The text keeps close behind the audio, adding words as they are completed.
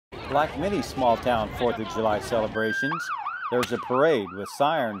Like many small-town 4th of July celebrations, there's a parade with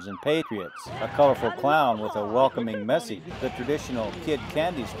sirens and patriots, a colorful clown with a welcoming message, the traditional kid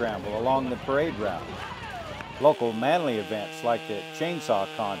candy scramble along the parade route, local manly events like the chainsaw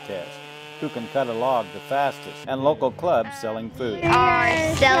contest, who can cut a log the fastest, and local clubs selling food.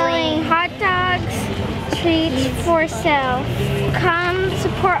 Are selling hot dogs, treats for sale. Come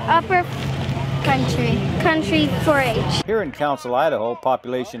support Upper Country 4-H. Here in Council, Idaho,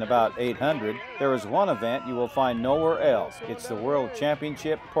 population about 800, there is one event you will find nowhere else. It's the World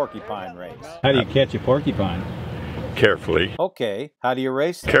Championship Porcupine Race. How do you catch a porcupine? Carefully. Okay, how do you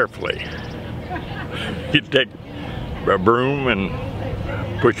race them? Carefully. You take a broom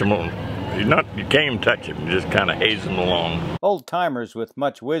and push them on. You can't even touch them, you just kind of haze them along. Old timers with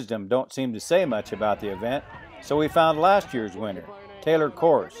much wisdom don't seem to say much about the event, so we found last year's winner, Taylor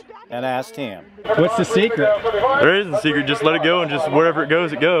Course, and asked him. What's the secret? There isn't a secret, just let it go and just wherever it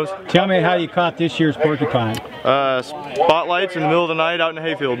goes, it goes. Tell me how you caught this year's porcupine. Spotlights in the middle of the night out in the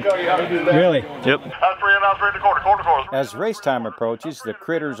hayfield. Really? Yep. As race time approaches, the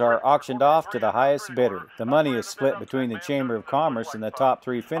critters are auctioned off to the highest bidder. The money is split between the Chamber of Commerce and the top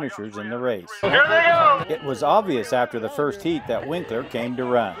 3 finishers in the race. Here they go! It was obvious after the first heat that Winkler came to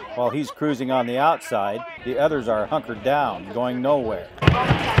run. While he's cruising on the outside, the others are hunkered down, going nowhere.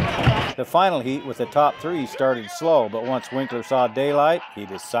 The final heat with the top 3 started slow, but once Winkler saw daylight, he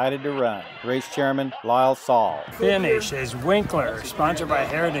decided to run. Race Chairman Lyle Saul. Finish is Winkler, sponsored by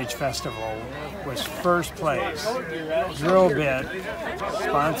Heritage Festival, was first place. Drill Bit,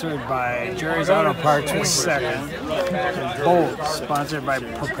 sponsored by Jerry's Auto Parts, was second. And Bolt, sponsored by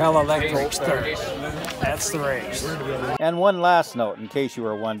Propel Electric's, third. That's the race. And one last note, in case you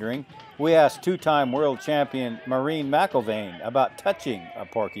were wondering, we asked 2-time world champion Maureen McIlvaine about touching a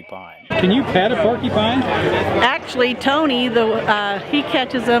porcupine. Can you pet a porcupine? Actually, Tony, he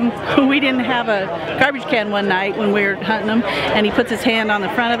catches them. We didn't have a garbage can one night when we were hunting them, and he puts his hand on the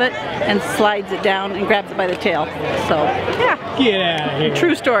front of it and slides it down and grabs it by the tail. So, yeah. Get out of here.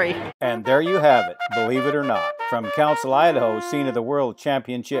 True story. And there you have it, believe it or not. From Council, Idaho, scene of the World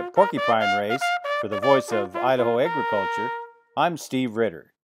Championship Porcupine Race, for the Voice of Idaho Agriculture, I'm Steve Ritter.